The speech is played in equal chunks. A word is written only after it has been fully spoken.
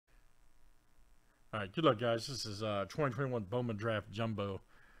All right, good luck, guys. This is 2021 Bowman Draft Jumbo,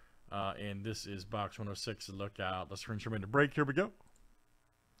 and this is box 106. Look out. Let's ring into break. Here we go. All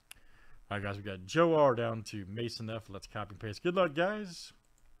right, guys, we got Joe R down to Mason F. Let's copy and paste. Good luck, guys.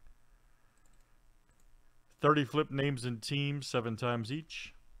 30 flip names and teams, 7 times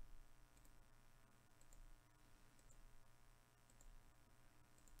each.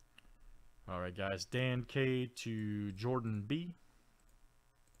 All right, guys. Dan K to Jordan B.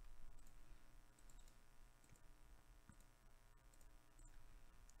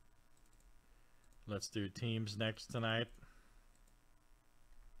 Let's do teams next tonight.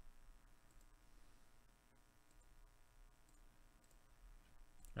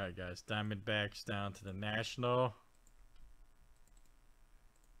 All right, guys. Diamondbacks down to the National. All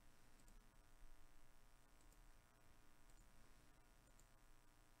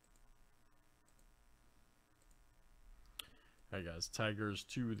right, guys. Tigers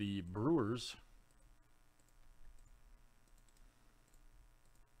to the Brewers.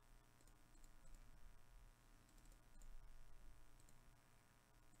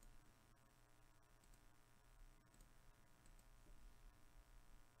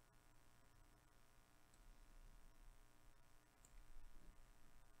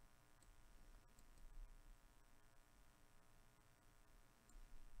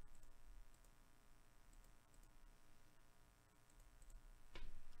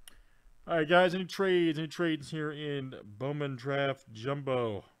 All right, guys, any trades here in Bowman Draft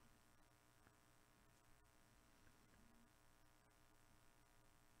Jumbo?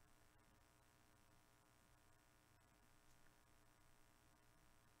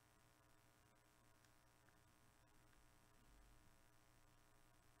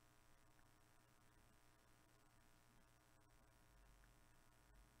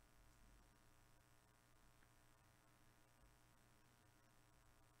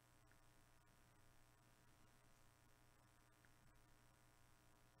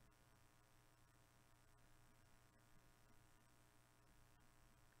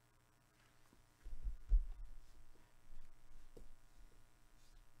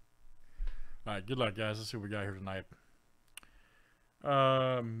 All right, good luck, guys. Let's see what we got here tonight.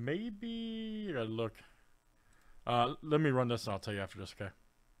 Maybe I gotta look. Let me run this and I'll tell you after this, okay?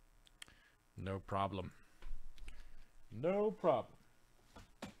 No problem. No problem.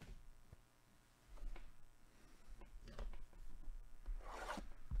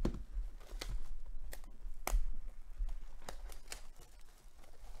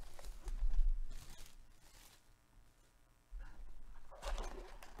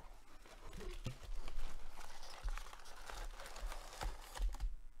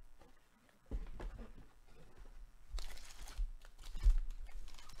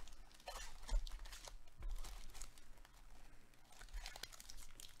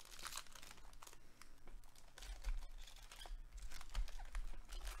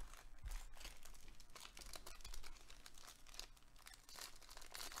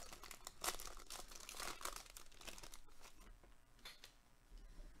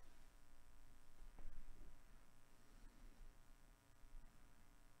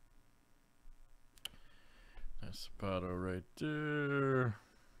 Spotto right there.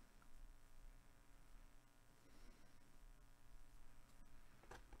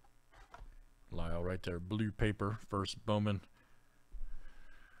 Lyle right there. Blue paper. First Bowman.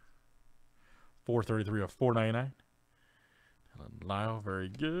 433 of 499. Lyle, very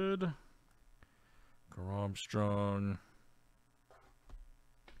good. Armstrong.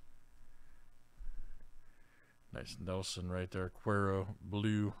 Nice Nelson right there. Cuero,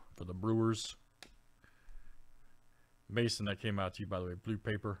 blue for the Brewers. Mason, that came out to you, by the way. Blue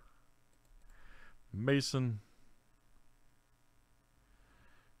paper. Mason.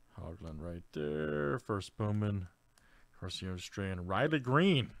 Hogland right there. First Bowman. Carcione Strand. Riley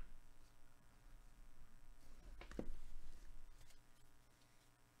Green.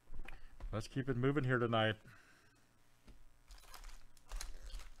 Let's keep it moving here tonight.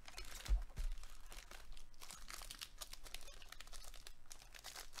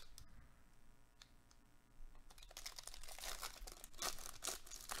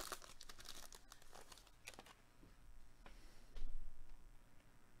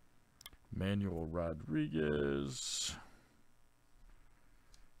 Manuel Rodriguez.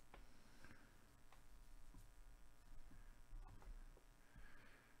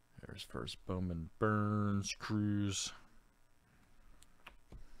 There's first Bowman, Burns, Cruz.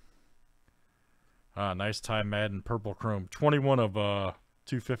 Nice time Madden purple chrome. 21 of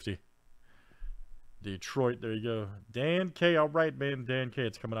 250. Detroit, there you go. Dan K, all right, man. Dan K,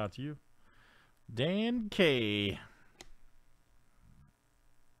 it's coming out to you. Dan K.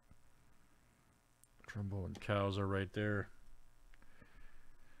 Trumbo and Cows are right there.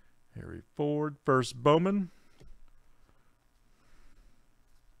 Harry Ford, first Bowman.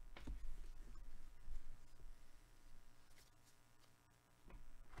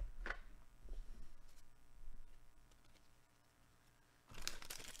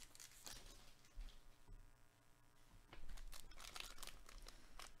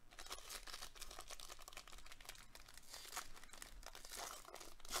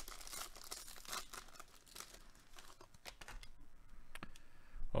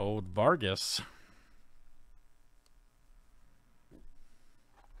 Old Vargas.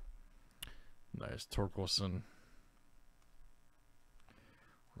 Nice Torkelson.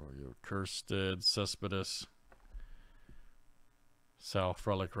 Royo Kerstead, Cespedes. Sal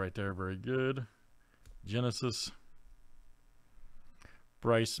Frelick right there, very good. Genesis.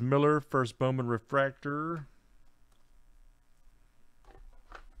 Bryce Miller, first Bowman refractor.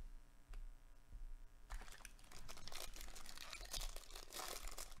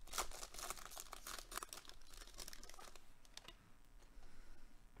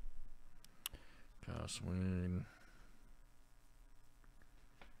 Swing.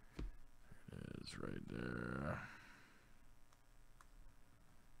 It is right there.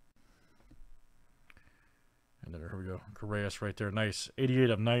 And then here we go. Correas right there. Nice. 88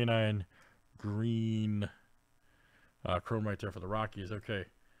 of 99. Green. Chrome right there for the Rockies. Okay.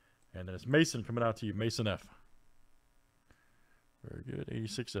 And then it's Mason coming out to you. Mason F. Very good.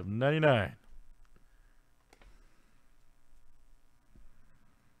 86 of 99.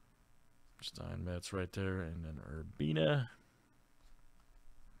 Steinmetz right there, and then Urbina.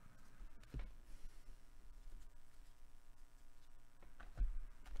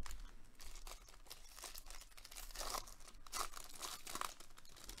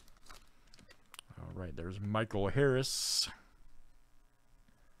 All right, there's Michael Harris.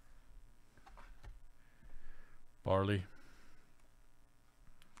 Barley.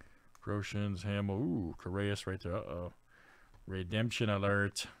 Groshans, Hamill. Ooh, Correas right there. Uh-oh. Redemption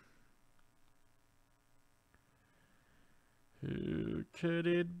alert. Who could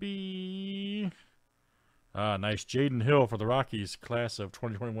it be? Ah, nice. Jaden Hill for the Rockies, class of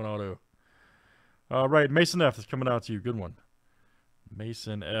 2021 auto. All right, Mason F is coming out to you. Good one.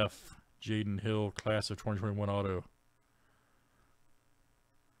 Mason F, Jaden Hill, class of 2021 auto.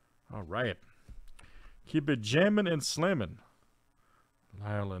 All right. Keep it jamming and slamming.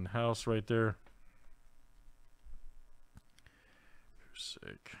 Lyland House right there.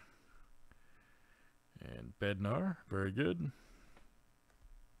 Sick. And Bednar, very good.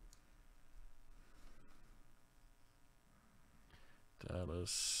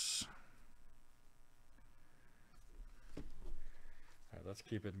 Dallas. All right, let's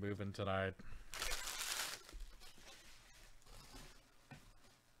keep it moving tonight.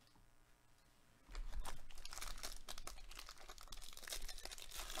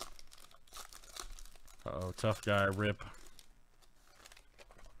 Uh-oh, tough guy, rip.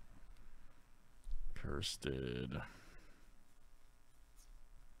 Kirstead.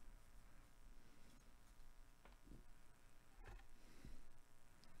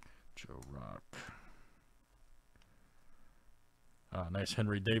 Joe Rock. Ah, nice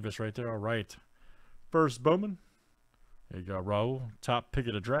Henry Davis right there. All right. First Bowman. There you go, Raul. Top pick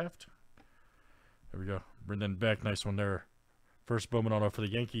of the draft. There we go. Brendan Beck. Nice one there. First Bowman auto for the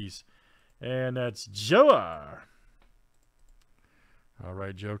Yankees. And that's Joe. All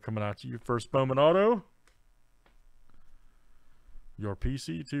right, Joe, coming out to you. First Bowman auto. Your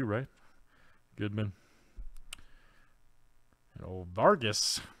PC too, right? Goodman. And old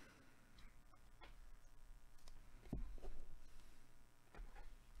Vargas.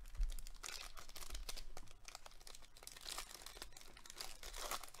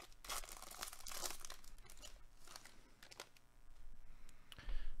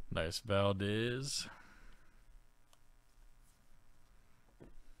 Nice Valdez.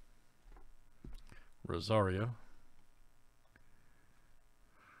 Rosario.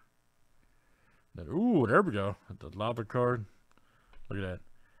 Then, ooh, there we go. The lava card. Look at that.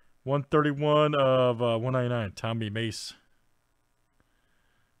 131 of 199. Tommy Mace.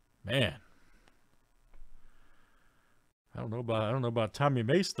 Man. I don't know about Tommy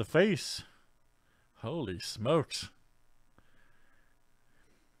Mace, the face. Holy smokes.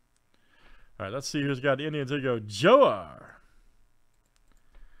 All right, let's see who's got the Indians. There you go. Joar.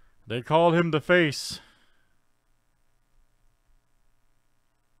 They call him the face.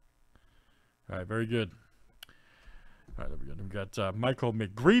 All right, very good. All right, there we go. We've got Michael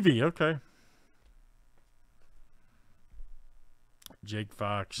McGreevy. Okay. Jake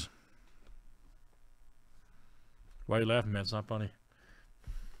Fox. Why are you laughing, man? It's not funny.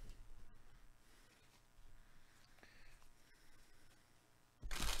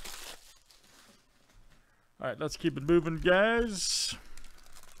 All right, let's keep it moving, guys.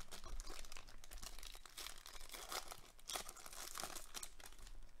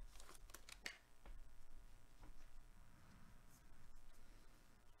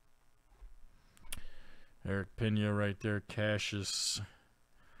 Eric Pena right there. Cassius.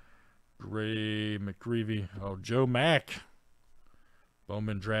 Gray McGreevy. Oh, Joe Mack.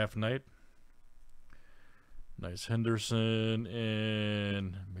 Bowman draft night. Nice Henderson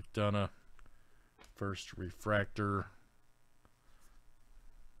and McDonough. First refractor.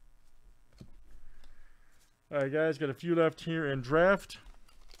 All right, guys, got a few left here in draft.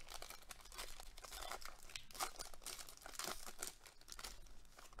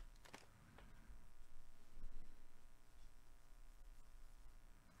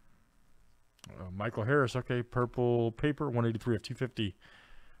 Michael Harris, okay, purple paper, 183 of 250.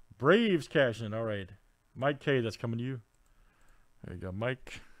 Braves cashing, all right. Mike K, that's coming to you. There you go,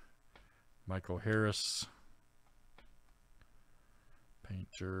 Mike. Michael Harris.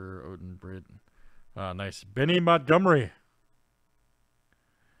 Painter, Odin Britt. Nice. Benny Montgomery.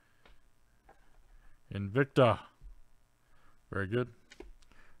 Invicta. Very good.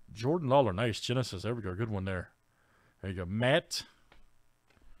 Jordan Lawler, nice. Genesis, there we go, good one there. There you go, Matt.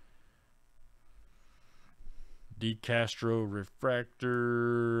 D. Castro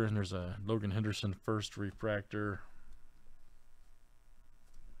refractor, and there's a Logan Henderson first refractor.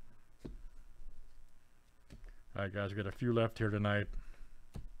 All right, guys, we got a few left here tonight.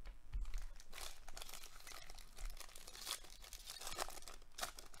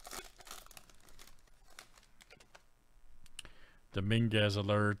 Dominguez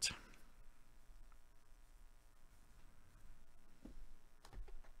alert.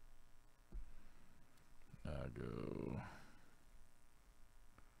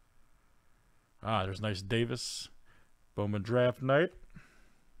 There's nice Davis. Bowman draft night.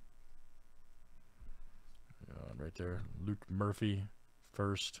 Right there. Luke Murphy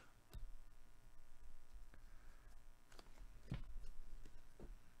first.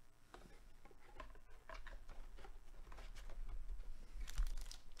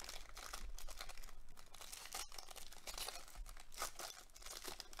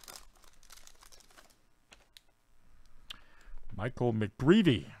 Michael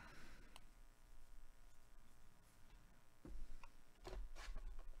McGreevy.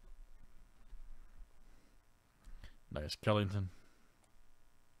 Nice Kellington.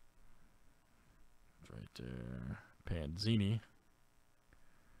 Right there. Panzini.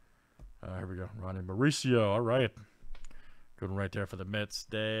 Here we go. Ronnie Mauricio. All right. Good one right there for the Mets.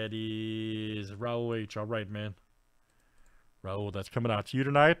 That is Raul H. All right, man. Raul, that's coming out to you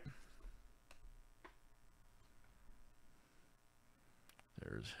tonight.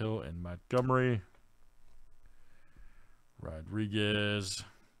 There's Hill and Montgomery. Rodriguez.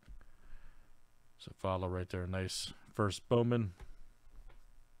 Follow right there. Nice first Bowman.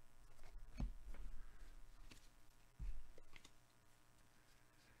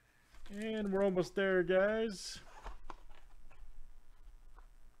 And we're almost there, guys.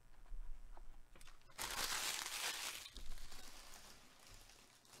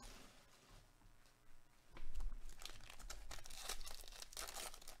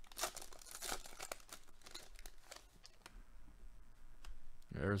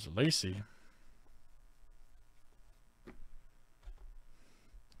 There's Lacey.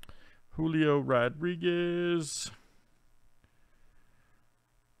 Julio Rodriguez.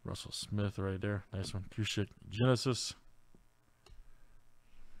 Russell Smith right there. Nice one. Kushik Genesis.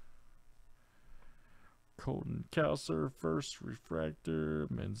 Colton Cowser, first refractor.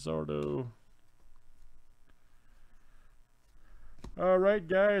 Manzardo. All right,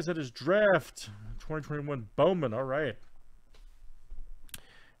 guys. That is draft 2021 Bowman. All right.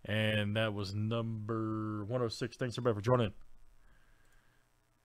 And that was number 106. Thanks, everybody, for joining.